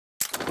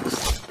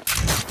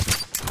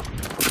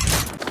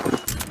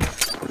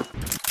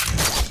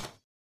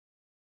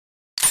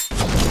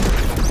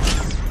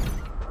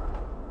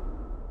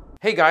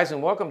Hey guys,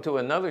 and welcome to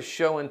another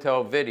show and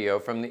tell video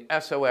from the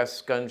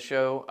SOS Gun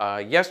Show.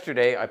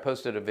 Yesterday I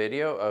posted a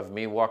video of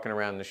me walking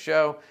around the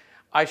show.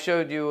 I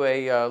showed you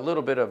a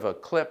little bit of a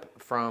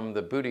clip from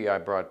the booty I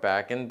brought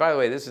back. And by the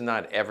way, this is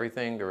not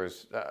everything. There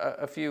was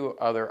a few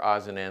other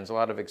odds and ends, a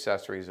lot of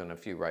accessories and a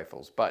few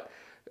rifles. But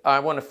I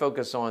want to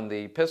focus on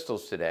the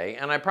pistols today.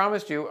 And I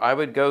promised you I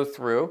would go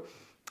through,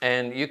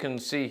 and you can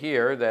see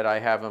here that I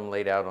have them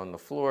laid out on the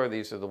floor.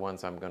 These are the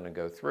ones I'm going to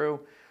go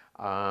through.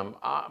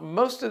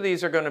 Most of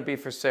these are going to be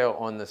for sale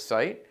on the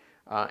site,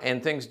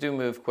 and things do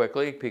move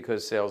quickly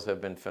because sales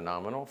have been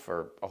phenomenal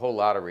for a whole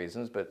lot of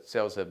reasons, but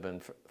sales have been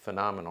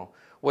phenomenal.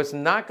 What's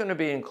not going to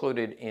be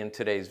included in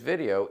today's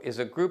video is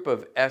a group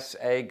of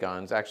SA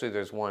guns. Actually,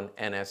 there's one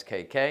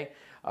NSKK.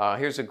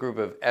 Here's a group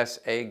of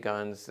SA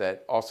guns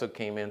that also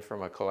came in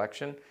from a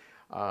collection,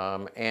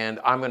 and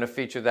I'm going to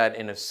feature that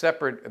in a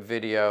separate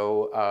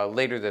video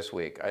later this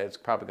week. It's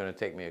probably going to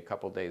take me a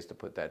couple days to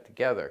put that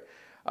together.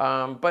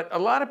 But a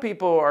lot of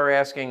people are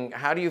asking,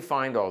 how do you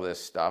find all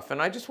this stuff? And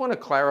I just want to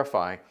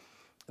clarify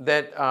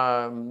that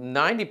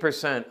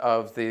 90%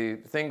 of the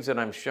things that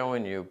I'm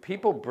showing you,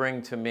 people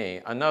bring to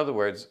me. In other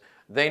words,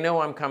 they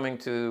know I'm coming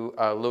to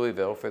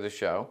Louisville for the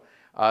show.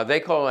 They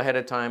call ahead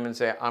of time and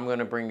say, I'm going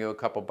to bring you a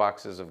couple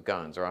boxes of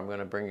guns, or I'm going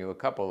to bring you a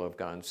couple of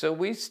guns. So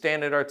we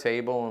stand at our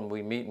table and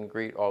we meet and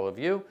greet all of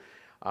you.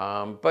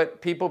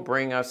 But people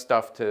bring us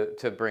stuff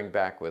to bring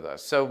back with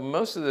us. So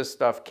most of this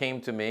stuff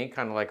came to me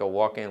kind of like a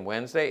walk-in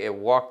Wednesday. It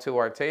walked to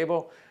our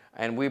table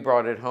and we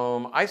brought it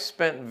home. I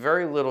spent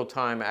very little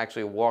time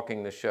actually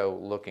walking the show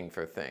looking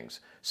for things.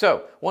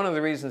 So one of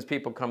the reasons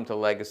people come to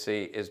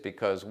Legacy is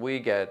because we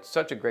get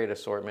such a great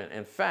assortment.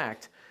 In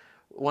fact,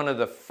 one of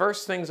the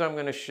first things I'm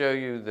going to show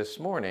you this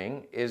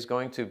morning is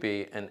going to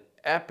be an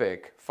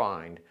epic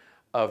find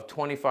of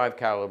 25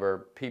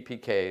 caliber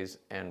PPKs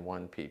and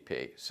 1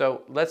 PP.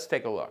 So let's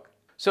take a look.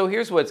 So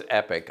here's what's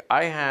epic.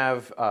 I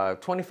have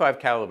 25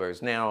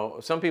 calibers. Now,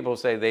 some people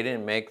say they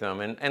didn't make them,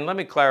 and let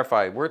me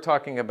clarify, we're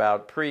talking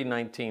about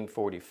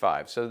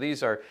pre-1945. So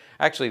these are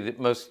actually the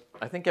most,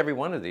 I think every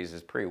one of these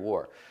is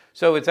pre-war.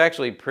 So it's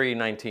actually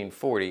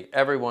pre-1940.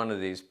 Every one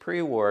of these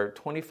pre-war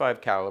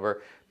 25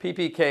 caliber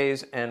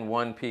PPKs and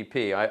 1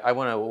 PP. I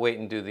want to wait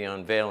and do the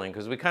unveiling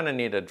because we kind of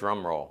need a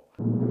drum roll.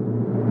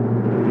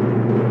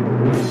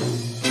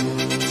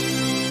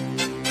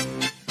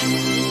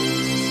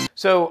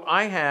 So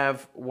I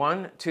have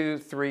 1, 2,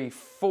 3,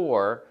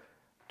 4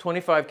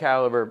 25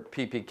 caliber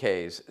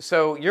PPKs.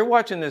 So you're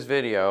watching this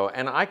video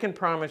and I can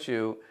promise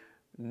you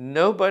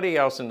nobody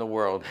else in the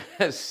world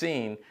has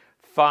seen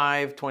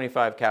 5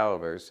 25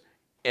 calibers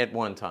at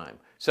one time.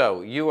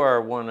 So you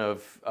are one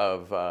of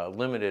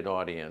limited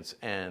audience,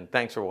 and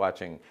thanks for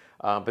watching.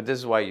 But this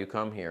is why you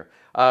come here.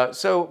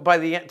 So by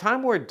the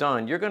time we're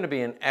done, you're going to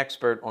be an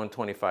expert on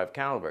 25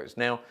 calibers.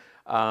 Now,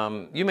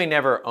 you may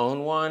never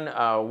own one.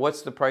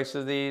 What's the price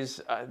of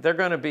these? They're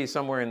going to be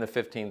somewhere in the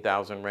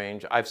 15,000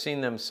 range. I've seen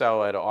them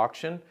sell at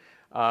auction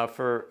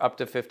for up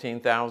to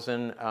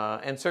 15,000,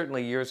 and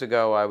certainly years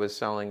ago I was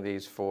selling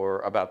these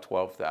for about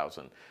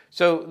 12,000.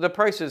 So the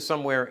price is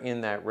somewhere in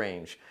that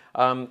range.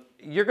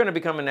 You're going to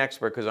become an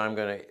expert because I'm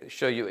going to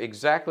show you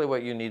exactly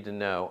what you need to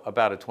know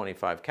about a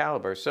 25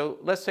 caliber. So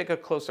let's take a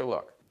closer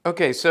look.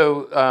 Okay,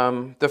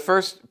 so the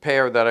first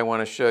pair that I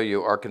want to show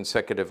you are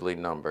consecutively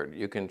numbered.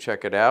 You can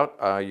check it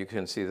out. You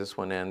can see this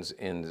one ends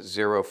in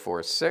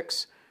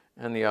 046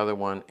 and the other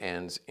one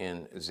ends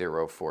in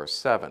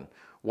 047.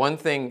 One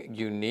thing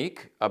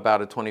unique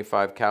about a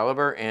 25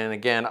 caliber, and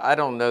again, I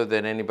don't know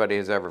that anybody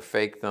has ever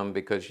faked them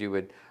because you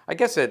would, I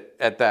guess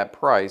at that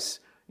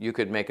price, you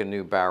could make a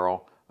new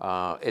barrel.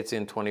 It's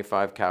in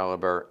 25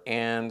 caliber,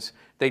 and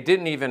they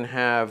didn't even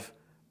have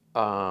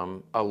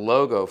a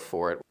logo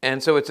for it.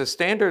 And so it's a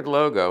standard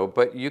logo,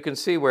 but you can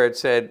see where it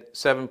said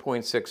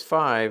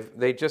 7.65,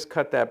 they just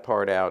cut that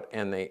part out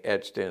and they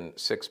etched in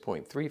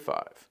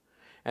 6.35.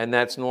 And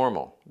that's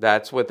normal.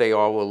 That's what they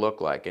all will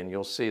look like, and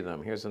you'll see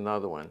them. Here's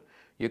another one.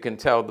 You can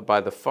tell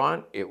by the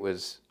font it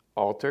was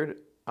altered,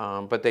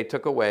 but they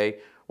took away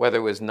whether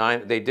it was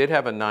 9, they did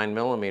have a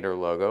 9mm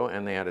logo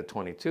and they had a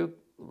 22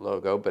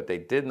 logo, but they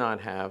did not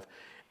have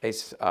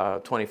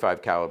a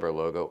 25 caliber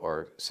logo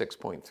or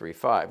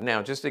 6.35.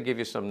 Now, just to give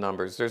you some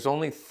numbers, there's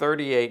only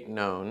 38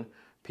 known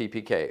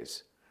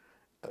PPKs,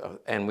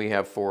 and we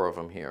have 4 of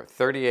them here.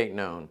 38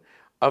 known.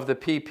 Of the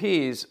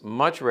PPs,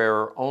 much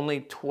rarer,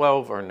 only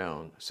 12 are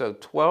known. So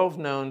 12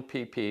 known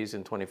PPs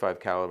in 25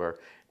 caliber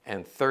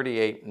and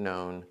 38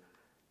 known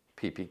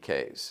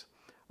PPKs.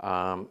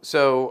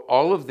 So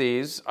all of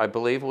these, I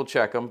believe we'll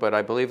check them, but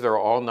I believe they're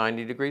all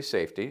 90-degree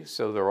safety,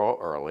 so they're all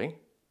early.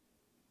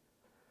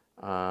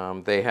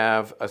 They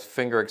have a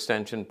finger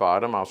extension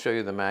bottom. I'll show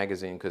you the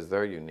magazine because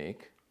they're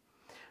unique.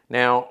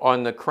 Now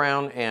on the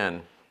crown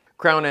end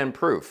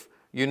proof.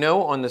 You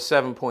know on the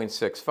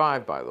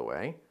 7.65, by the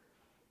way,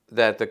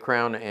 that the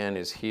crown end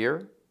is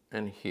here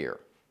and here.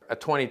 A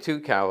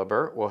 22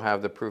 caliber will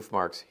have the proof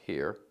marks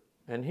here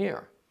and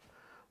here.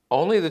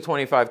 Only the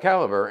 25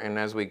 caliber, and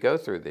as we go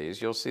through these,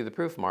 you'll see the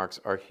proof marks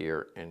are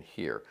here and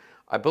here.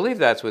 I believe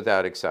that's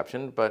without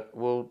exception, but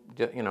we'll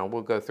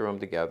go through them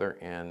together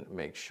and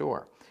make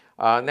sure.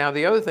 Now,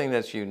 the other thing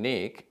that's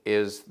unique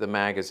is the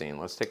magazine.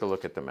 Let's take a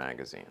look at the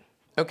magazine.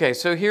 Okay,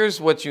 so here's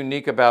what's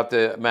unique about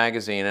the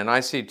magazine, and I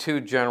see two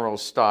general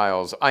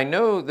styles. I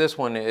know this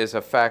one is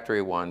a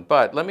factory one,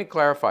 but let me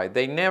clarify.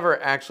 They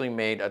never actually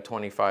made a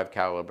 25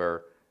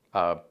 caliber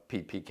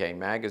PPK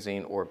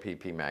magazine or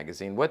PP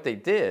magazine. What they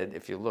did,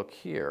 if you look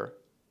here,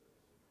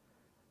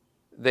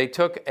 they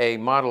took a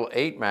Model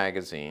 8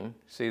 magazine,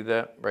 see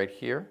that right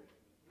here?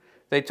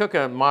 They took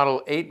a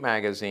Model 8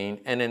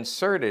 magazine and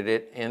inserted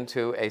it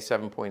into a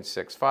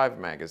 7.65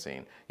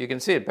 magazine. You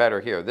can see it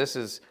better here. This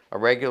is a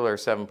regular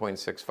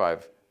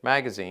 7.65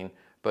 magazine,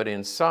 but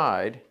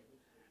inside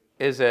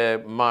is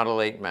a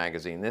Model 8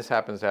 magazine. This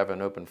happens to have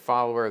an open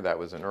follower. That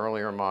was an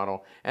earlier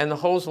model. And the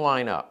holes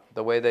line up.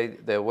 The way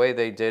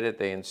they did it,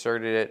 they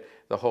inserted it,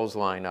 the holes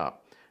line up.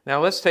 Now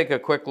let's take a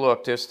quick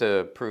look just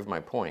to prove my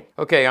point.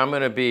 Okay, I'm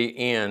going to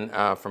be Ian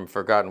from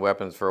Forgotten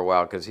Weapons for a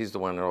while because he's the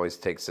one that always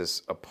takes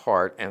this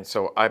apart. And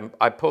so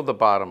I pulled the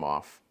bottom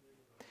off.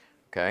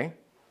 Okay,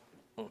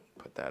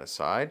 put that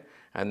aside.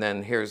 And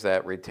then here's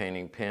that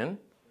retaining pin.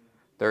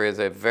 There is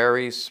a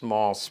very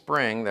small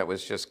spring that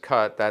was just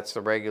cut. That's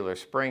the regular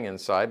spring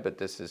inside, but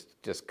this is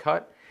just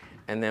cut.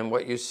 And then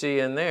what you see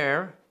in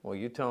there, well,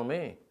 you tell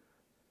me.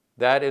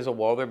 That is a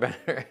Walther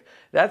banner.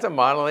 That's a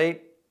Model 8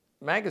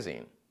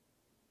 magazine.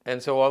 And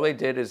so all they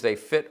did is they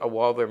fit a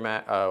Walther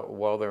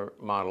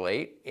Model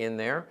 8 in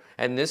there.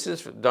 And this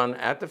is done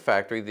at the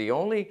factory. The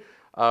only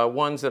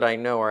ones that I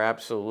know are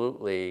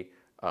absolutely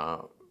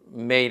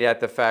made at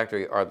the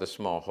factory are the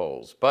small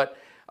holes. But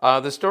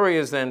the story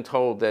is then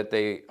told that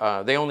they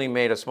only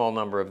made a small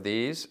number of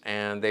these,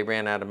 and they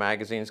ran out of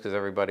magazines because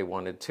everybody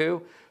wanted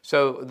two.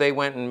 So they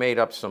went and made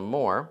up some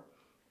more.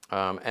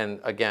 And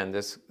again,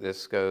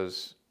 this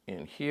goes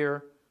in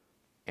here,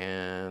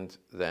 and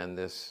then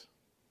this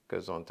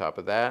goes on top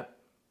of that,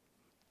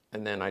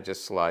 and then I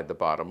just slide the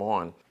bottom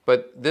on.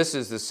 But this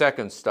is the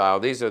second style.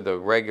 These are the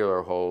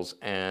regular holes,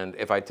 and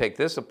if I take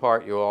this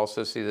apart, you'll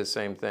also see the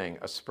same thing,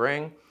 a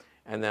spring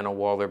and then a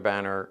Walther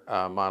banner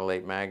Model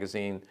 8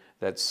 magazine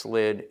that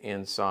slid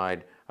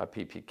inside a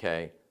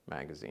PPK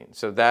magazine.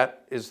 So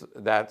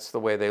that's the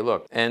way they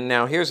look. And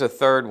now here's a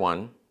third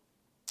one,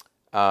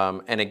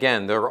 and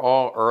again, they're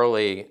all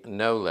early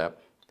no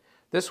lip.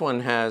 This one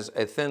has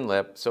a thin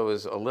lip, so it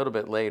was a little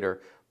bit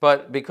later.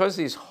 But because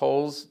these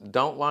holes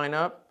don't line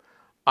up,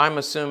 I'm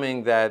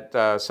assuming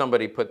that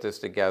somebody put this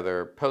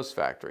together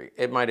post-factory.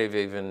 It might have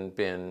even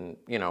been,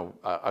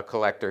 a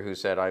collector who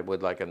said, I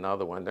would like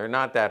another one. They're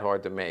not that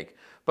hard to make.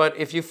 But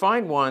if you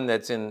find one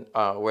that's in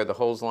where the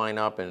holes line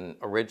up and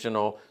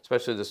original,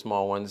 especially the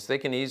small ones, they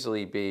can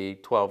easily be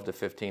 $1,200 to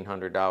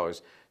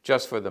 $1,500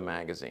 just for the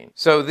magazine.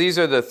 So these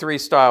are the three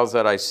styles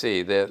that I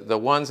see. The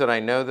ones that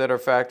I know that are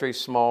factory,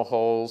 small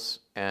holes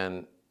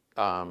and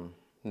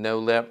no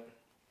lip.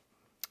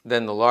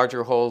 Then the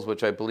larger holes,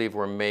 which I believe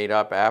were made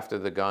up after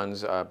the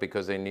guns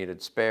because they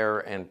needed spare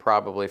and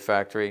probably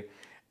factory.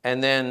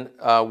 And then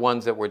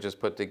ones that were just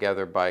put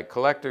together by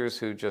collectors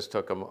who just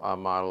took a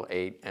Model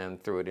 8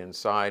 and threw it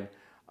inside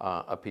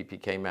a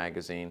PPK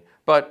magazine.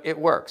 But it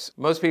works.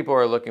 Most people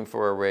are looking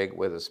for a rig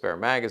with a spare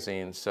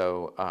magazine,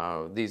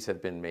 so these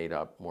have been made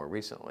up more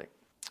recently.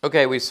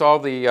 Okay, we saw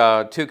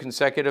the two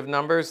consecutive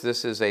numbers.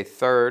 This is a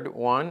third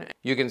one.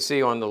 You can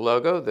see on the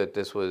logo that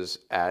this was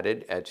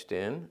added, etched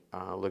in.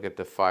 Look at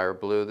the fire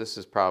blue. This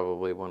is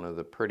probably one of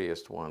the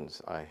prettiest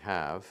ones I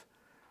have.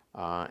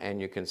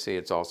 And you can see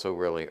it's also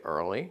really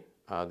early.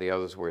 The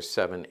others were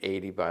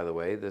 780, by the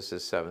way. This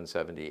is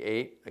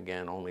 778.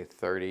 Again, only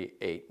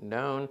 38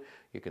 known.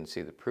 You can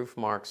see the proof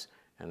marks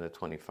and the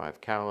 25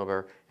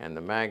 caliber. And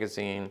the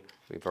magazine,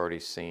 we've already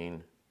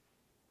seen,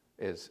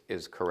 is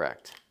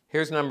correct.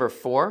 Here's number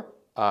 4,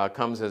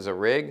 comes as a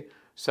rig.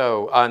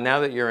 So now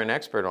that you're an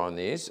expert on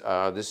these,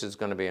 this is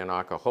going to be an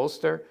Aka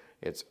holster.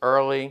 It's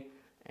early,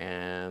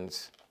 and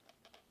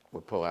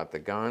we'll pull out the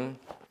gun.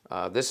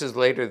 This is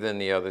later than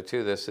the other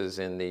two. This is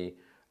in the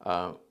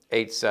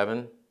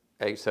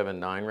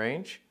 8.7-9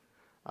 range.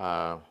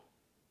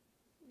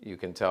 You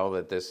can tell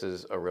that this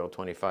is a real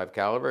 25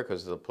 caliber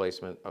because of the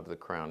placement of the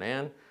crown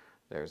end.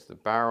 There's the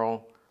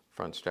barrel.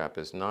 Front strap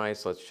is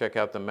nice. Let's check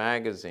out the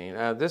magazine.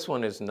 This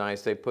one is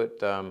nice. They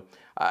put,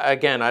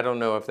 again, I don't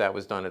know if that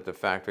was done at the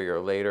factory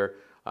or later.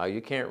 You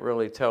can't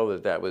really tell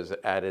that that was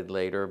added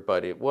later,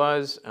 but it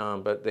was.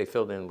 But they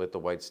filled in with the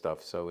white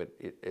stuff, so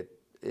it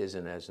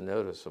isn't as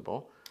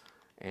noticeable.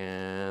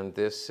 And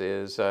this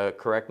is a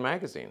correct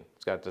magazine.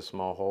 It's got the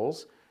small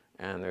holes,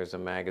 and there's a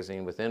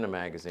magazine within a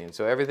magazine.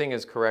 So everything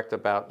is correct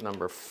about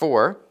number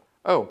 4.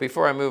 Oh,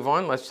 before I move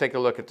on, let's take a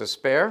look at the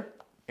spare.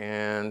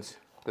 And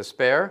the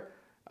spare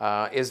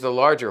is the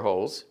larger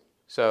holes.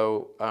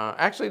 So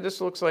actually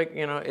this looks like,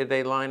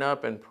 they line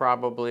up and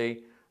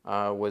probably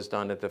was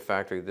done at the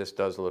factory. This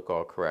does look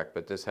all correct,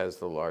 but this has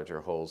the larger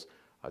holes,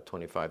 a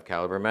 25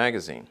 caliber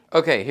magazine.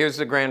 Okay, here's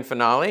the grand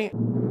finale.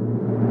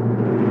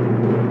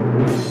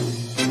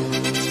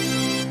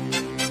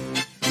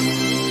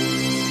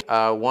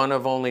 one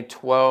of only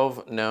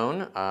 12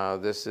 known.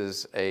 This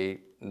is a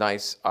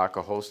nice AK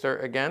holster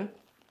again.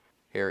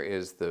 Here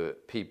is the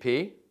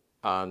PP.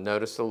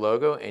 Notice the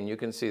logo, and you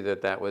can see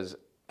that that was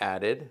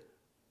added.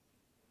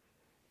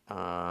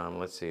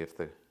 Let's see if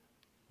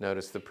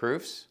notice the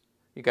proofs.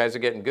 You guys are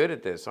getting good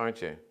at this,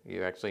 aren't you?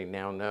 You actually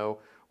now know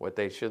what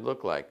they should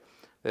look like.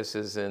 This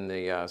is in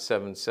the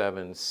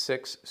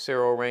 776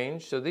 serial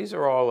range. So these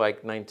are all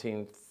like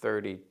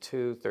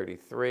 1932,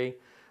 33.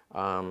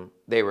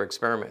 They were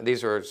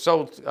these were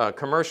sold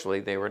commercially.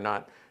 They were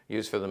not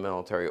used for the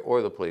military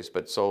or the police,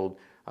 but sold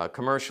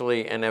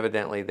commercially, and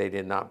evidently they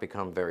did not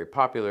become very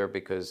popular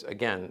because,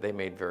 again, they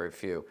made very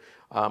few.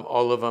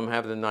 All of them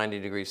have the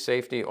 90-degree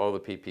safety. All the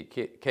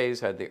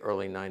PPKs had the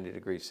early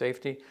 90-degree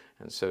safety,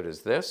 and so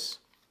does this.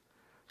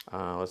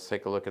 Let's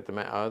take a look at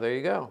the, oh, there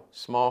you go.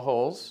 Small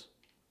holes,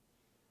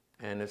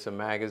 and it's a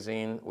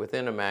magazine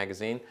within a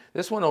magazine.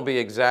 This one will be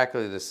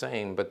exactly the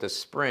same, but the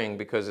spring,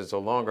 because it's a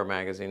longer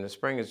magazine, the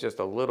spring is just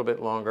a little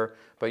bit longer,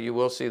 but you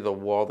will see the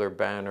Walther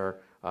banner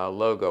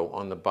logo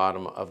on the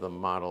bottom of the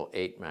Model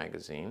 8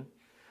 magazine.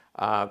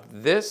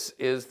 This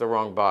is the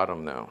wrong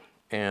bottom though,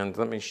 and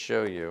let me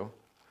show you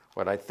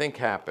what I think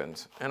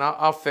happened, and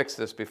I'll fix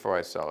this before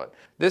I sell it.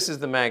 This is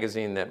the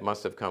magazine that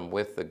must have come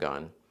with the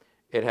gun.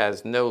 It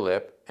has no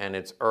lip, and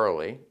it's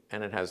early,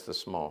 and it has the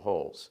small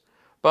holes.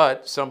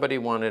 But somebody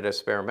wanted a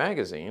spare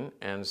magazine,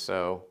 and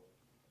so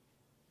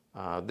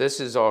this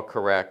is all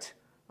correct.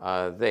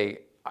 They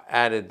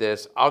added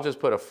this. I'll just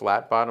put a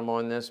flat bottom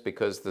on this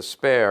because the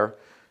spare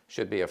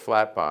should be a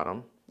flat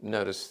bottom.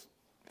 Notice,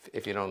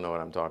 if you don't know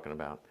what I'm talking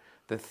about,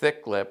 the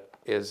thick lip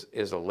is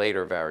a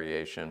later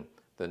variation.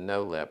 The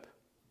no lip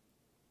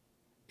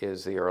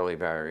is the early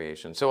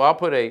variation. So I'll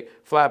put a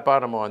flat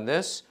bottom on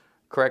this,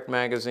 correct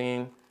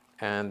magazine,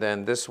 and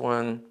then this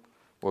one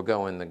will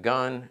go in the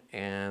gun.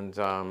 And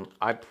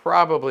I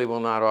probably will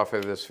not offer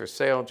this for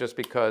sale just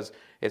because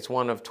it's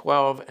one of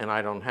 12 and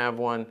I don't have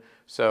one.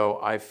 So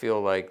I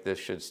feel like this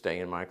should stay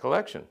in my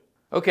collection.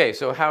 Okay,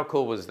 so how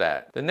cool was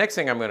that? The next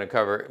thing I'm going to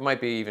cover might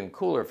be even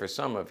cooler for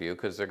some of you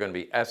because they're going to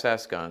be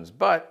SS guns,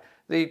 but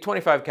the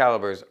 25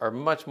 calibers are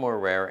much more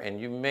rare and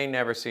you may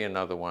never see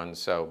another one,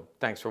 so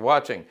thanks for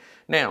watching.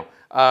 Now,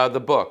 the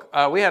book.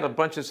 We had a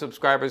bunch of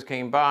subscribers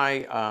came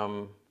by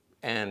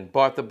and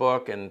bought the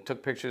book and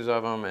took pictures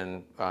of them,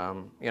 and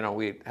you know,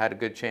 we had a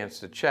good chance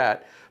to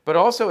chat. But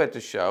also at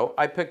the show,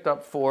 I picked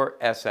up 4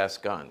 SS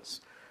guns.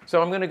 So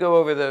I'm going to go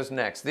over those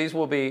next. These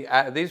will be,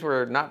 these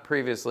were not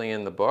previously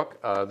in the book.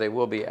 They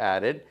will be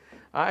added.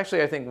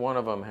 Actually, I think one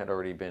of them had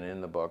already been in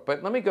the book.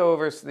 But let me go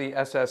over the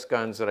SS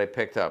guns that I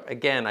picked up.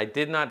 Again, I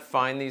did not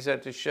find these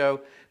at the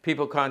show.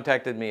 People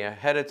contacted me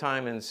ahead of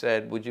time and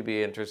said, would you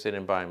be interested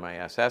in buying my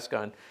SS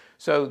gun?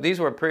 So these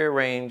were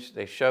prearranged.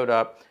 They showed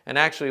up. And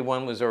actually,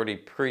 one was already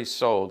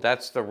pre-sold.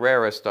 That's the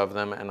rarest of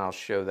them, and I'll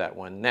show that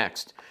one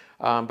next.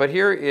 But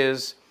here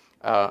is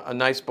a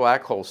nice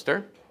black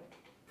holster.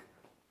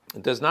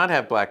 It does not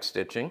have black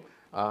stitching.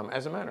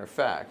 As a matter of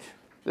fact,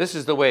 this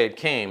is the way it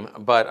came,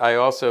 but I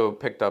also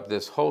picked up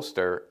this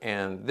holster,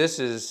 and this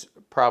is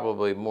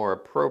probably more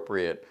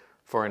appropriate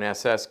for an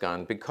SS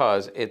gun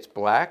because it's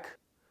black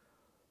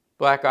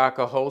AK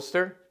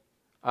holster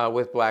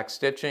with black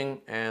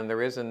stitching, and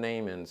there is a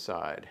name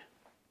inside.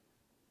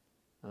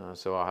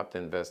 So I'll have to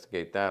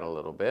investigate that a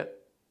little bit.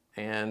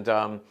 And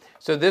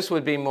so this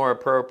would be more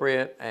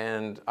appropriate,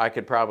 and I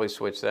could probably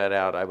switch that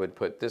out. I would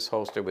put this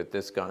holster with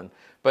this gun.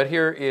 But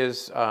here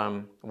is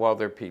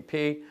Walther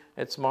PP.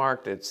 It's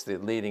marked. It's the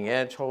leading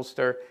edge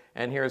holster.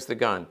 And here's the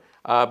gun.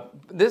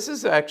 This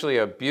is actually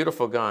a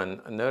beautiful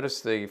gun. Notice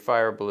the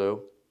fire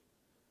blue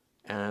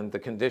and the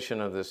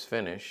condition of this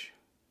finish.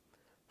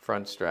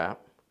 Front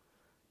strap.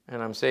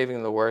 And I'm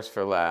saving the worst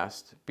for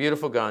last.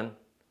 Beautiful gun.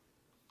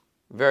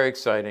 Very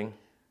exciting.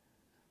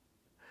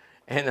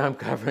 And I'm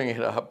covering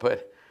it up,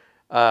 but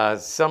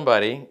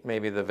somebody,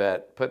 maybe the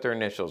vet, put their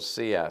initials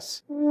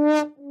CS.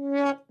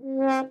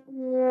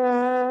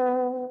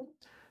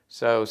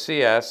 So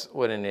CS,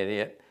 what an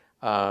idiot.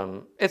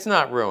 It's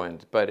not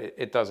ruined, but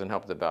it doesn't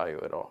help the value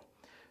at all.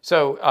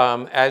 So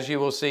as you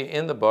will see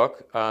in the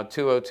book,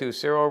 202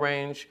 serial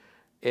range.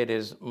 It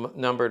is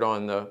numbered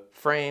on the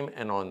frame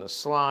and on the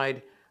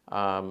slide,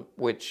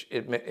 which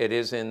it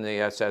is in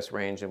the SS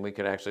range, and we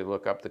could actually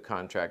look up the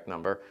contract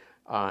number.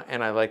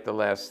 And I like the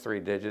last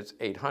 3 digits,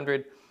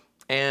 800.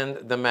 And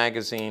the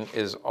magazine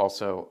is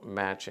also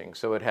matching.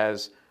 So it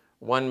has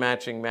one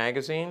matching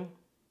magazine,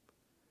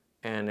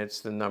 and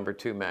it's the number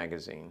 2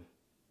 magazine.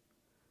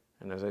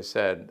 And as I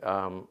said,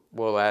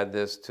 we'll add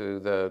this to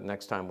the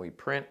next time we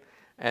print.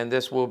 And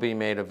this will be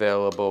made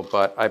available,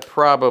 but I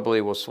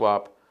probably will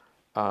swap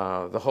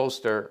the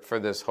holster for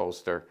this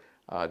holster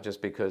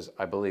just because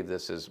I believe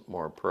this is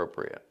more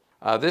appropriate.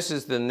 This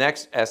is the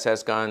next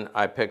SS gun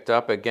I picked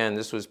up. Again,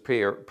 this was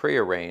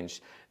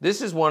prearranged. This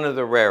is one of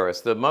the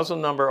rarest. The muzzle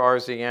number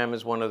RZM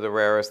is one of the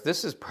rarest.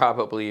 This is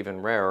probably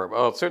even rarer.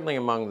 Well, certainly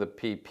among the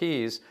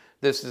PPs,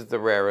 this is the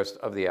rarest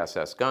of the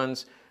SS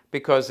guns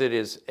because it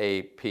is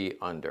a P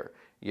under.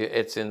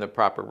 It's in the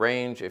proper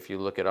range. If you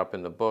look it up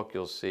in the book,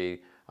 you'll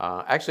see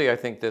Actually, I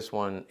think this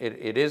one,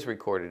 it is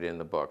recorded in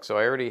the book. So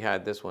I already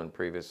had this one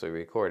previously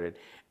recorded,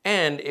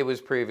 and it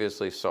was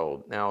previously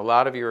sold. Now, a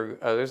lot of you,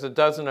 there's a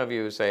dozen of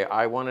you who say,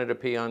 I wanted a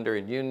P under,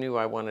 and you knew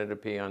I wanted a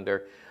P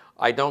under.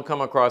 I don't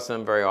come across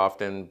them very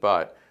often,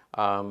 but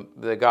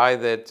the guy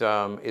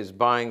that is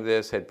buying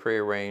this had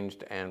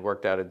prearranged and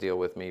worked out a deal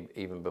with me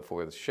even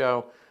before the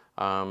show.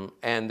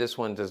 And this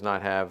one does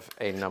not have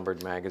a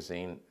numbered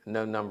magazine,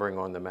 no numbering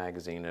on the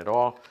magazine at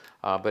all,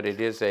 but it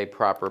is a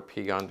proper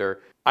P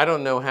under. I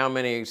don't know how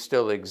many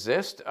still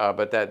exist,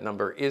 but that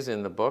number is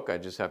in the book. I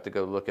just have to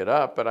go look it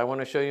up, but I want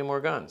to show you more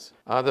guns.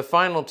 The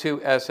final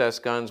two SS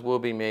guns will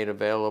be made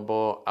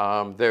available.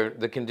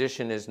 The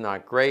condition is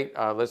not great.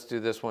 Let's do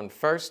this one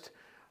first.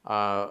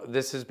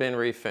 This has been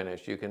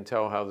refinished. You can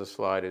tell how the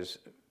slide is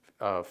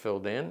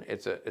filled in.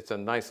 It's a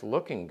nice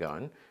looking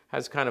gun.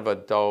 Has kind of a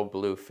dull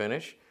blue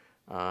finish,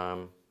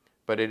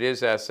 but it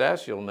is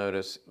SS. You'll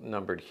notice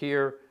numbered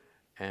here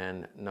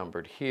and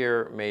numbered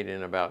here, made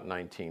in about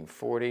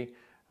 1940.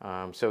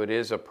 So it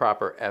is a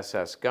proper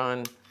SS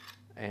gun,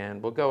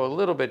 and will go a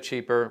little bit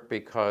cheaper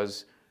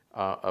because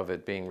of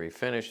it being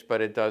refinished,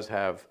 but it does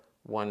have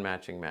one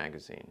matching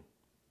magazine.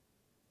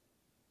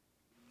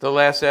 The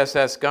last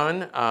SS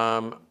gun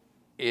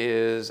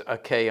is a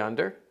K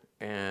under,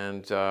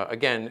 and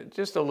again,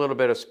 just a little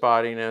bit of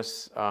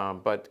spottiness,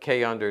 but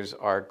K unders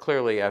are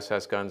clearly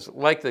SS guns,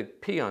 like the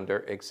P under,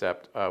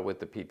 except with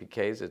the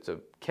PPKs, it's a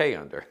K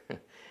under.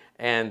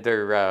 And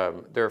there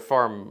are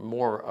far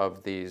more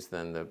of these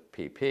than the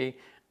PP,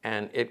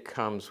 and it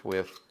comes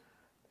with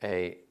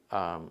a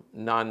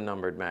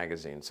non-numbered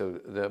magazine. So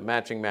the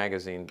matching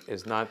magazine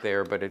is not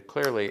there, but it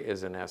clearly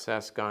is an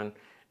SS gun,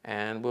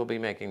 and we'll be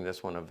making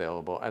this one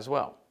available as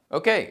well.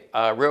 Okay,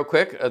 real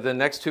quick, the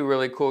next two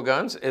really cool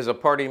guns is a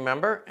party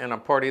member and a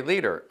party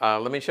leader.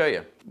 Let me show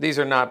you. These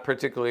are not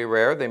particularly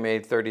rare. They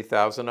made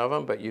 30,000 of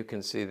them, but you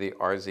can see the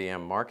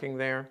RZM marking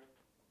there.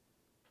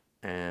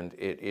 And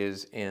it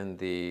is in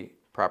the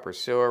proper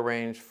serial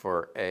range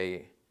for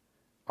a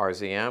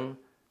RZM,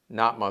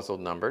 not muzzle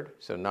numbered,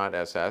 so not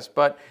SS,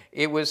 but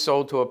it was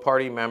sold to a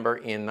party member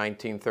in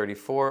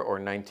 1934 or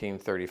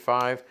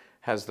 1935,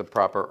 has the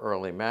proper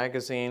early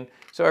magazine.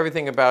 So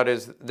everything about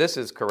this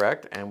is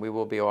correct, and we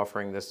will be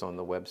offering this on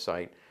the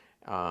website,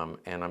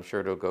 and I'm sure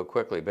it'll go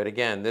quickly. But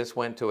again, this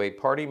went to a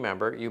party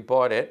member. You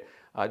bought it,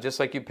 just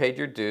like you paid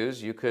your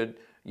dues. You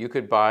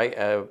could buy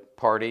a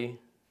party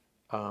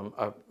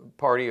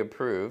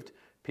approved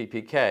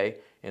PPK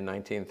in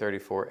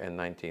 1934 and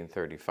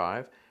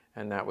 1935,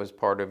 and that was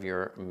part of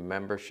your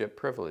membership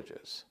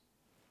privileges.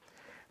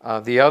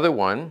 The other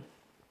one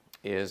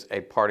is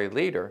a party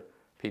leader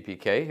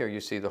PPK. Here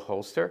you see the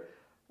holster.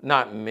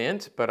 Not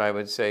mint, but I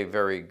would say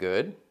very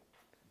good,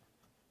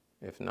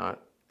 if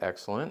not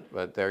excellent.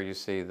 But there you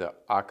see the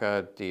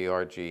ACA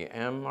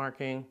DRGM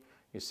marking.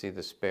 You see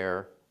the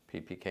spare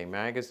PPK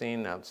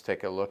magazine. Now let's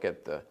take a look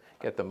at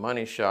get the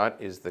money shot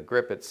is the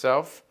grip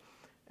itself,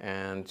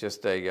 and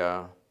just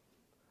a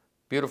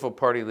beautiful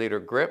party leader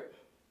grip.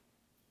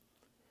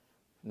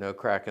 No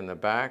crack in the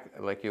back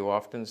like you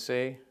often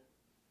see,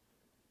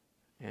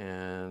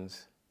 and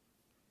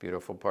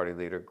beautiful party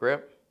leader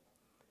grip.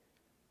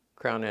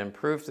 Crown end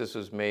proof. This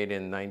was made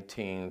in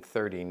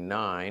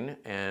 1939,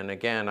 and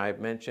again, I've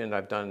mentioned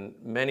I've done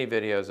many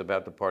videos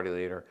about the party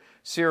leader.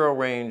 Serial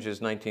range is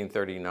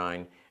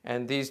 1939,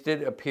 and these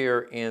did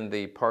appear in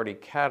the party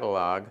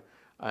catalog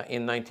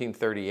in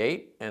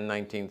 1938 and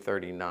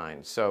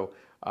 1939. So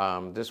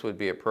this would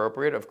be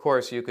appropriate. Of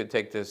course, you could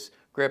take this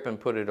grip and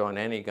put it on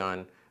any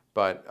gun,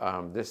 but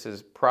this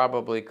is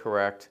probably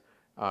correct.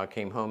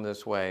 Came home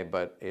this way,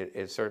 but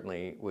it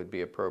certainly would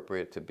be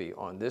appropriate to be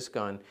on this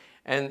gun.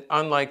 And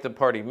unlike the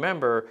party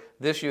member,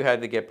 this you had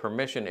to get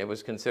permission. It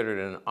was considered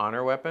an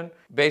honor weapon.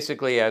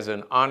 Basically, as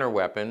an honor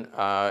weapon,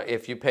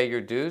 if you pay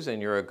your dues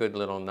and you're a good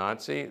little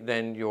Nazi,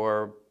 then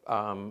your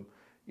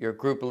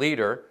group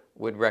leader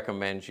would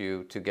recommend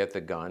you to get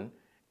the gun,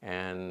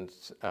 and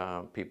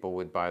people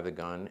would buy the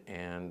gun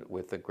and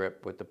with the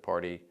grip, with the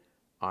party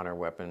honor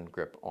weapon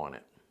grip on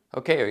it.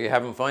 Okay, are you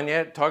having fun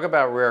yet? Talk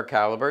about rare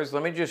calibers.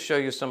 Let me just show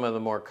you some of the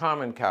more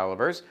common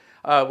calibers.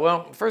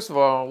 Well, first of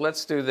all,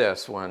 let's do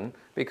this one,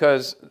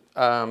 because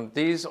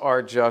these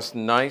are just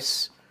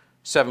nice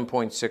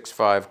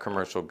 7.65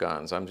 commercial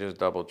guns. I'm just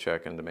double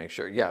checking to make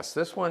sure. Yes,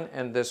 this one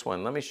and this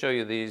one. Let me show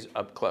you these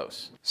up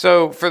close.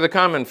 So for the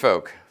common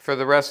folk, for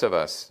the rest of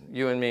us,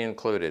 you and me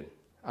included,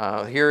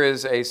 here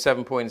is a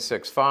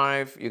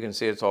 7.65. You can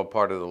see it's all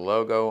part of the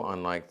logo,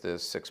 unlike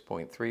this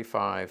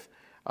 6.35.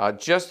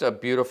 Just a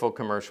beautiful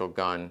commercial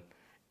gun,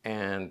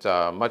 and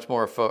much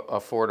more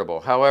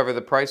affordable. However,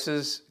 the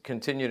prices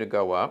continue to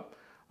go up.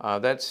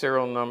 That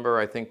serial number,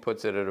 I think,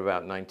 puts it at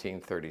about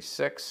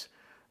 1936.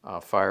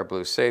 Fire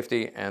blue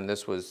safety, and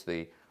this was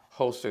the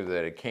holster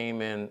that it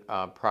came in,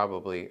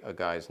 probably a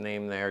guy's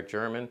name there,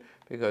 German,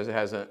 because it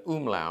has an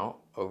umlaut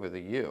over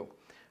the U.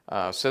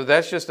 So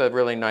that's just a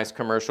really nice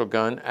commercial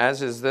gun,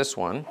 as is this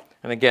one.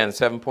 And again,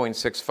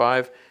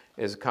 7.65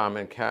 is a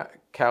common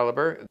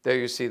caliber. There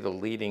you see the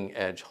leading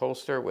edge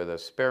holster with a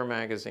spare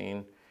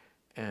magazine,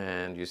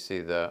 and you see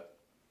the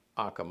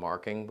AK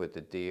marking with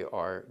the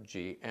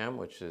DRGM,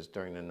 which is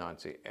during the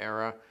Nazi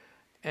era.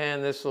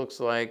 And this looks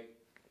like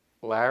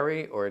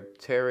Larry or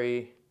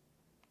Terry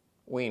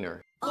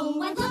Wiener.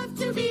 Oh, I'd love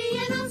to be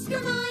an Oscar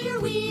Mayer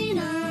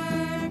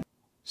Wiener.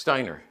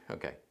 Steiner,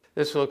 okay.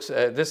 This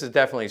is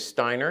definitely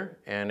Steiner,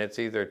 and it's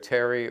either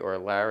Terry or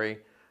Larry,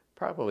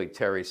 probably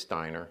Terry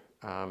Steiner,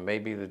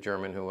 maybe the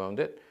German who owned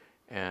it.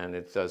 And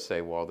it does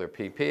say Walther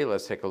PP.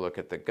 Let's take a look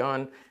at the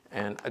gun.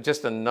 And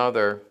just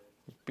another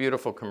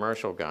beautiful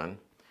commercial gun.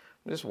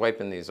 I'm just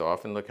wiping these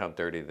off, and look how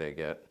dirty they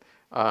get.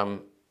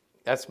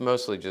 That's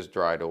mostly just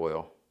dried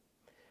oil.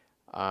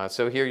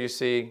 So here you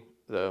see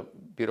the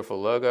beautiful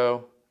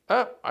logo.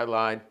 Oh, I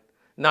lied.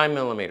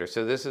 9mm.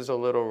 So this is a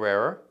little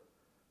rarer.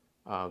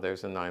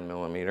 There's a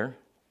 9mm.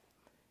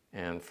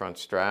 And front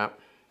strap.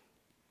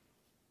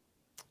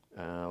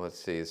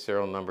 Let's see, the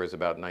serial number is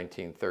about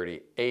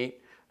 1938.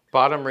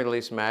 Bottom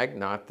release mag,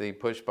 not the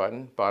push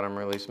button, bottom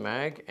release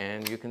mag.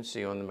 And you can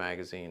see on the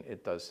magazine,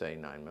 it does say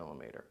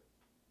 9mm.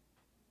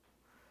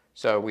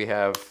 So we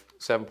have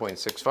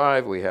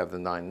 7.65, we have the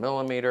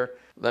 9mm.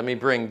 Let me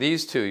bring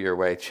these two your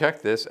way.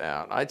 Check this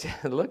out.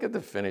 Look at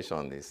the finish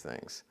on these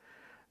things.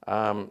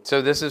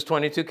 So this is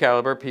 22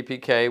 caliber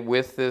PPK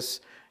with this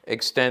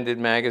extended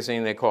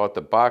magazine. They call it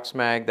the box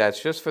mag.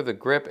 That's just for the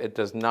grip. It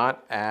does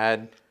not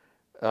add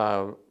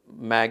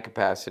mag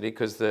capacity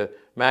because the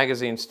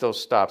magazine still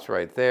stops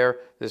right there.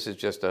 This is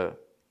just a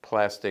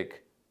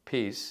plastic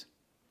piece,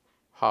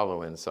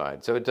 hollow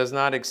inside. So it does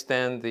not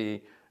extend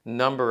the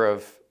number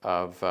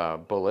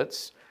of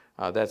bullets.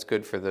 That's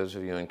good for those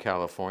of you in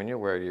California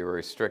where you're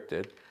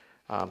restricted.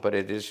 But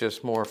it is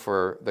just more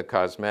for the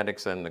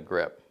cosmetics and the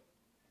grip.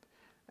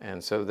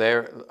 And so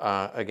there,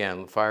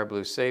 again, fire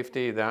blue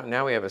safety.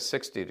 Now we have a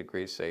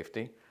 60-degree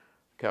safety.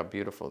 Look how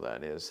beautiful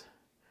that is.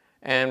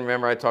 And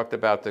remember I talked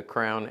about the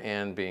crown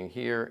end being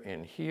here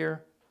and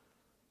here.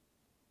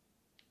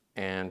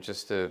 And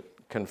just to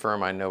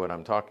confirm I know what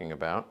I'm talking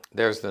about,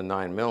 there's the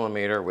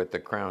 9mm with the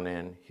crown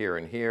end here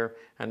and here,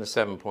 and the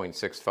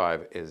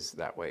 7.65 is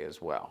that way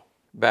as well.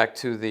 Back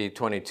to the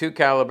 22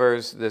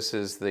 calibers, this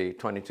is the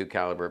 22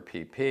 caliber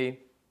PP.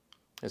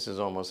 This is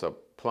almost a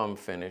plum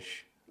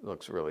finish,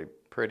 looks really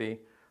pretty.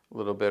 A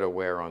little bit of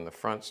wear on the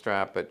front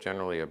strap, but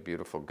generally a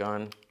beautiful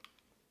gun.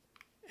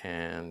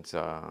 And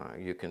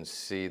you can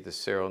see the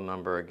serial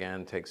number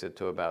again takes it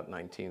to about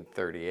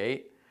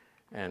 1938,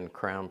 and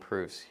crown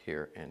proofs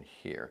here and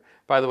here.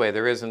 By the way,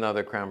 there is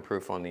another crown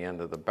proof on the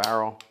end of the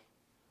barrel,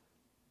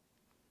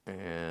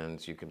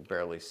 and you can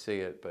barely see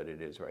it, but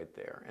it is right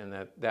there. And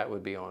that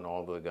would be on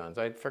all the guns.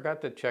 I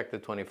forgot to check the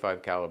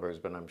 25 calibers,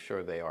 but I'm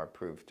sure they are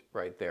proofed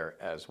right there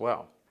as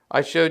well.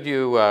 I showed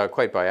you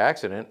quite by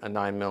accident a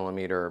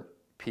 9mm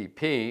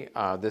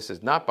PP. This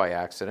is not by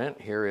accident.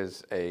 Here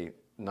is a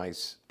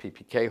nice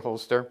PPK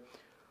holster,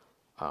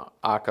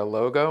 AK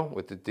logo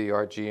with the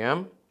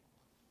DRGM,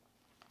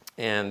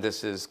 and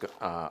this is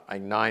a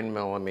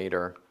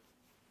 9mm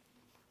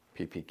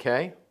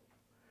PPK.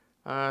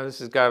 This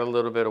has got a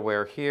little bit of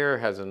wear here,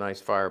 has a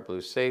nice fire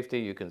blue safety.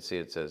 You can see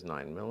it says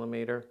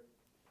 9mm.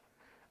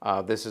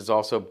 This is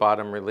also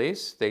bottom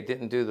release. They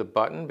didn't do the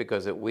button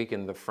because it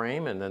weakened the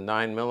frame, and the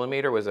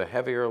 9mm was a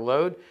heavier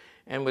load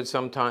and would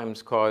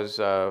sometimes cause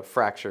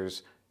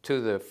fractures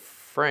to the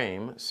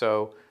frame.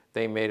 So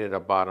they made it a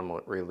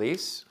bottom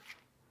release,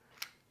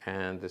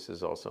 and this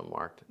is also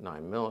marked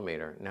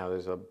 9mm. Now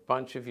there's a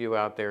bunch of you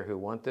out there who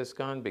want this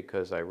gun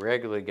because I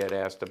regularly get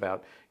asked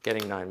about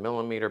getting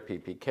 9mm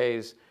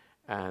PPKs,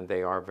 and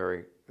they are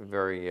very,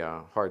 very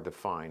hard to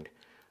find.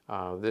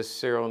 This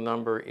serial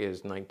number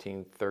is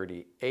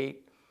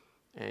 1938,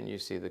 and you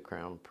see the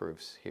crown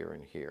proofs here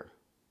and here.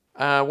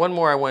 One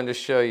more I wanted to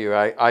show you.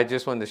 I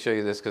just wanted to show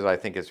you this because I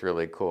think it's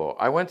really cool.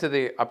 I went to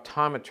the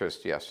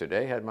optometrist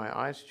yesterday, had my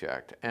eyes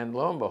checked, and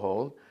lo and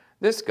behold,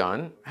 this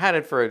gun, had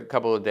it for a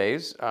couple of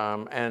days,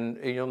 and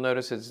you'll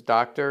notice it's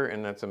doctor,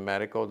 and that's a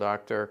medical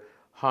doctor,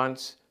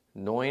 Hans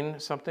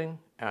Neun something.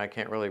 I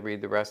can't really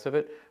read the rest of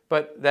it,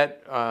 but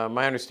that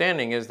my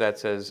understanding is that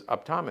says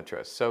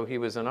optometrist, so he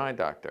was an eye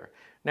doctor.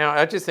 Now,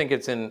 I just think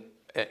it's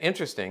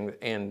interesting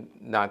in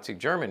Nazi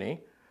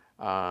Germany,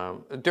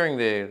 during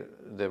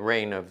the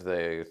reign of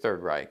the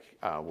Third Reich,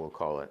 we'll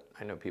call it.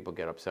 I know people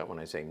get upset when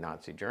I say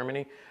Nazi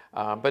Germany,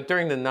 but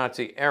during the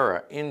Nazi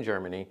era in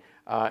Germany,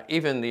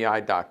 even the eye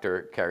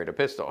doctor carried a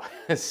pistol.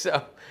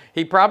 So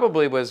he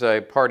probably was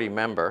a party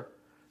member.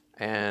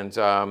 And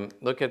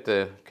look at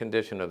the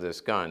condition of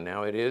this gun.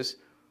 Now it is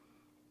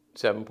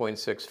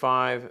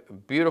 7.65,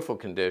 beautiful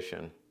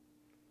condition.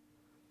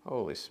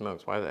 Holy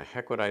smokes, why the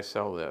heck would I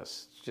sell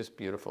this? It's just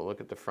beautiful.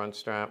 Look at the front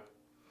strap.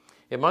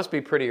 It must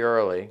be pretty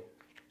early.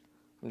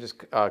 I'm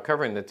just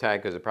covering the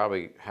tag because it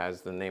probably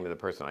has the name of the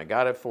person I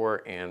got it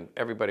for, and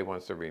everybody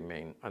wants to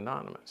remain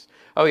anonymous.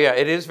 Oh yeah,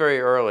 it is very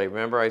early.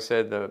 Remember I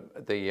said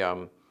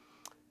the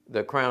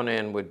crown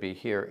end would be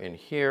here and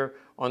here.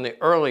 On the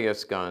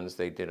earliest guns,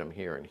 they did them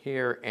here and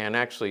here, and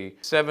actually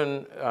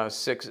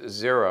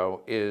 760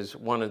 is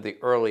one of the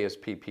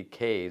earliest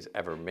PPKs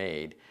ever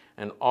made.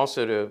 and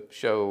also to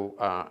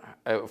show,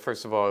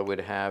 first of all, it would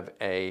have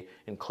a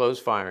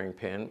enclosed firing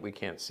pin. We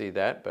can't see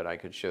that, but I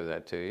could show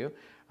that to you.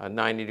 A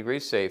 90-degree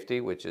safety,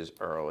 which is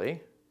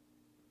early.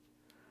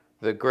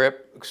 The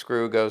grip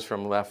screw goes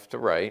from left to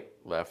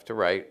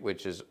right,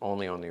 which is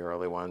only on the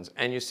early ones.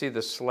 And you see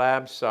the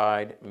slab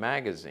side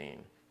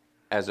magazine,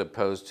 as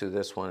opposed to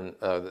this one.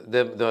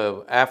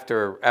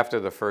 After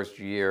the first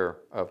year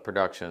of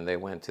production, they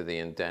went to the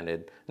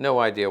indented. No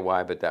idea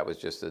why, but that was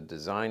just a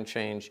design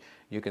change.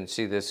 You can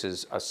see this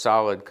is a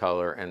solid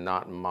color and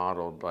not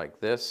mottled like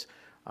this.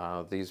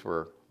 These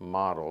were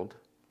mottled,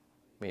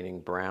 meaning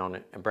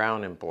brown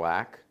and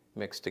black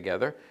mixed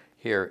together.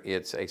 Here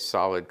it's a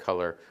solid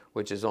color,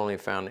 which is only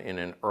found in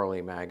an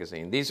early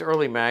magazine. These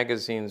early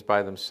magazines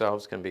by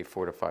themselves can be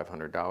 $400 to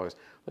 $500.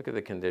 Look at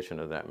the condition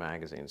of that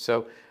magazine.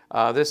 So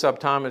this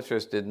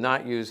optometrist did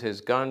not use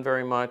his gun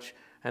very much,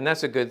 and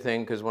that's a good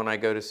thing, because when I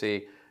go to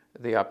see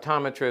the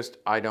optometrist,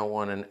 I don't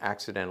want an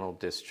accidental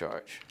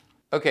discharge.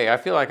 Okay, I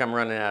feel like I'm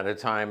running out of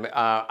time.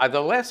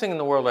 The last thing in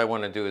the world I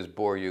want to do is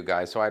bore you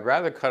guys, so I'd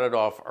rather cut it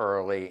off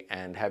early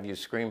and have you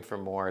scream for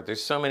more.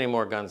 There's so many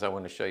more guns I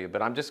want to show you,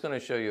 but I'm just going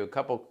to show you a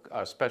couple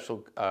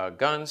special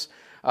guns.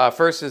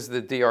 First is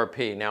the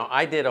DRP. Now,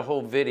 I did a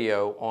whole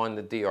video on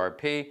the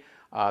DRP.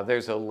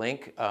 There's a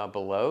link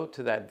below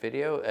to that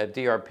video.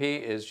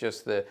 DRP is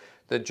just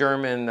the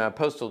German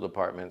postal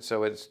department,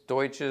 so it's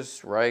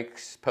Deutsches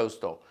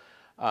Reichspostal.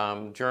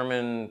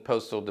 German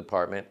Postal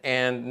Department.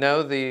 And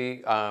no,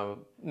 the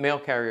mail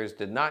carriers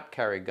did not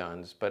carry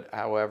guns, but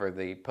however,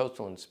 the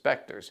postal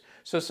inspectors.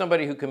 So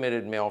somebody who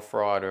committed mail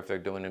fraud, or if they're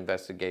doing an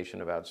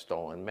investigation about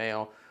stolen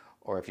mail,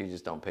 or if you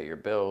just don't pay your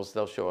bills,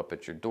 they'll show up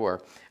at your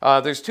door.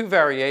 There's two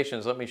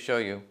variations, let me show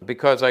you,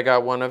 because I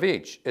got one of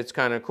each. It's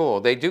kind of cool.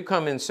 They do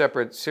come in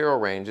separate serial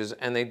ranges,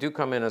 and they do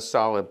come in a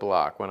solid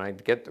block. When I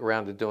get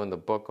around to doing the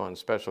book on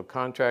special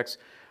contracts,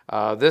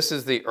 this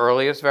is the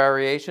earliest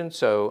variation,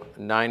 so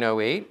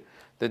 908.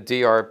 The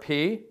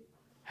DRP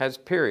has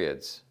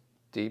periods,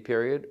 D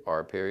period,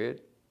 R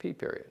period, P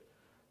period.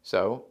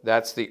 So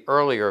that's the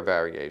earlier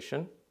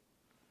variation.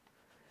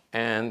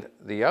 And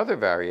the other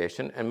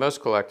variation, and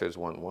most collectors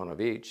want one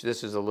of each,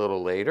 this is a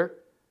little later,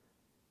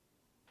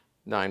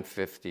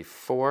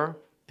 954.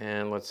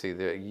 And let's see,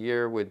 the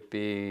year would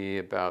be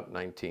about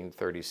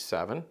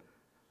 1937.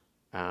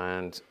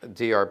 And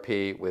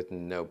DRP with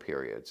no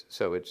periods.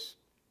 So it's,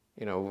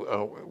 you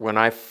know, when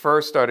I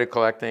first started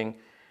collecting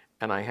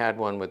and I had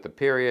one with the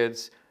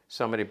periods,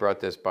 somebody brought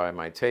this by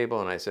my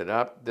table and I said,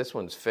 this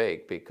one's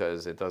fake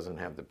because it doesn't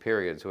have the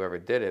periods. Whoever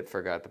did it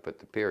forgot to put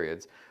the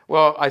periods.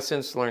 Well, I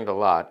since learned a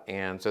lot,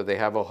 and so they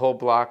have a whole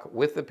block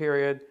with the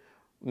period,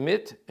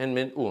 mit and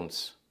mit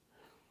uns.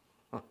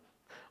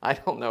 I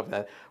don't know if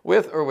that,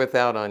 with or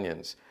without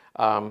onions.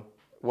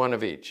 One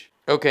of each.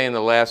 Okay, and the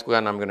last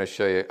one I'm going to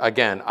show you,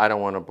 again, I don't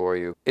want to bore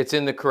you. It's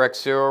in the correct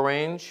serial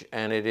range,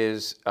 and it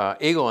is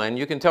Eagle End.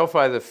 You can tell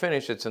by the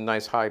finish, it's a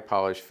nice high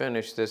polished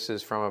finish. This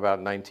is from about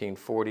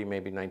 1940,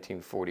 maybe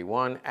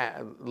 1941.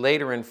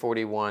 Later in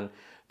 41,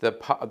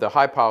 the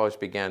high polish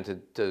began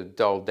to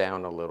dull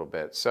down a little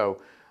bit.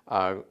 So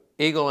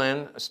Eagle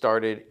End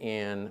started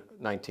in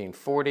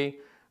 1940.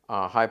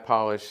 High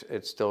polish,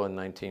 it's still in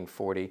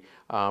 1940.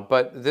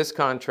 But this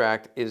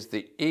contract is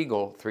the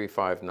Eagle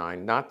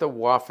 359, not the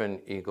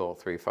Waffen Eagle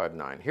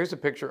 359. Here's a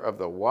picture of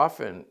the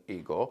Waffen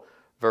Eagle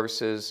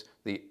versus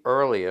the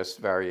earliest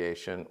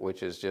variation,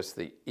 which is just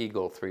the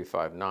Eagle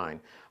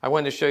 359. I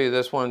wanted to show you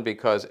this one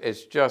because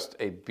it's just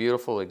a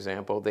beautiful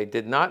example. They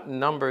did not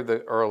number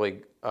the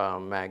early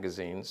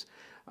magazines,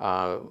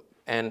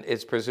 and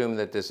it's presumed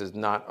that this is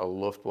not a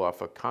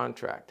Luftwaffe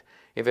contract.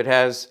 If it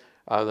has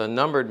the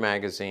numbered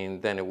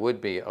magazine, then it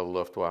would be a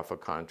Luftwaffe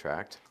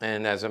contract.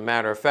 And as a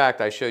matter of fact,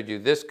 I showed you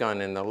this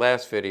gun in the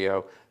last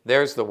video.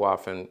 There's the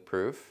Waffen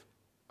proof,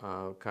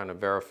 kind of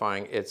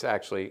verifying. It's a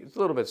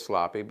little bit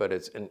sloppy, but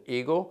it's an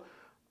Eagle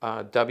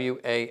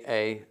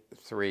WAA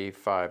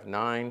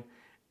 359.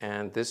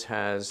 And this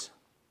has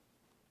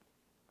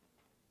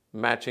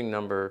matching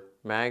number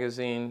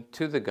magazine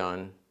to the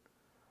gun,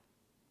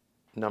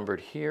 numbered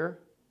here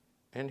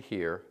and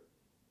here,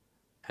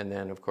 and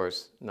then, of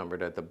course,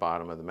 numbered at the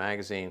bottom of the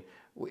magazine,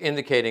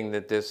 indicating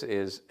that this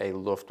is a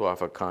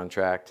Luftwaffe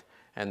contract,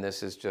 and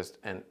this is just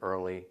an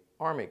early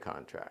Army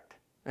contract.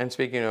 And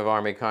speaking of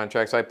Army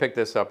contracts, I picked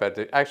this up at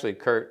actually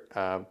Kurt,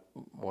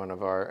 one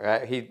of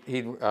our, he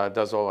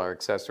does all our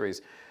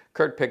accessories.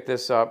 Kurt picked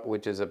this up,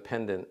 which is a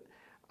pendant.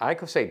 I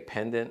could say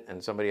pendant,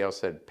 and somebody else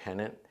said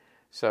pennant.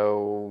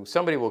 So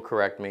somebody will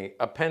correct me.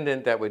 A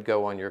pendant that would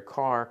go on your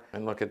car,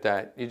 and look at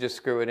that. You just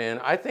screw it in.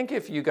 I think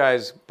if you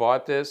guys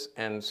bought this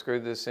and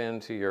screwed this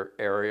into your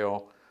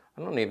aerial,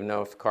 I don't even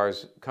know if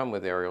cars come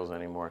with aerials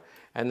anymore,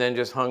 and then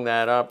just hung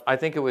that up, I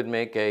think it would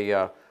make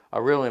a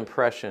real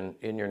impression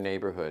in your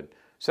neighborhood.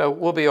 So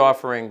we'll be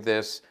offering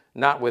this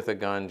not with a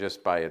gun,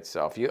 just by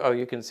itself.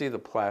 You can see the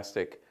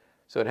plastic.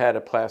 So it had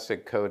a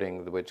plastic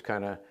coating, which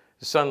kind of,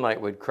 the sunlight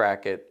would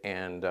crack it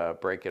and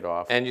break it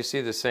off. And you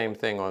see the same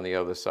thing on the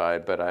other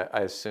side, but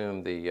I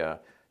assume the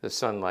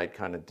sunlight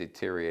kind of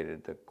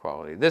deteriorated the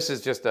quality. This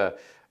is just a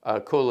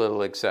cool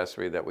little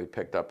accessory that we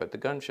picked up at the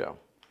gun show.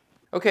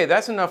 Okay,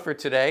 that's enough for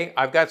today.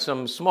 I've got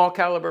some small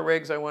caliber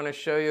rigs I want to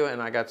show you,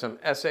 and I got some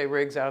SA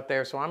rigs out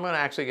there, so I'm going to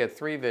actually get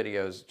 3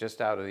 videos just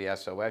out of the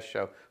SOS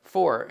show,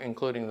 4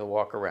 including the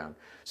walk around.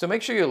 So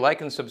make sure you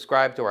like and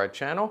subscribe to our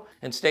channel,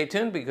 and stay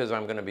tuned because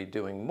I'm going to be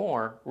doing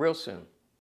more real soon.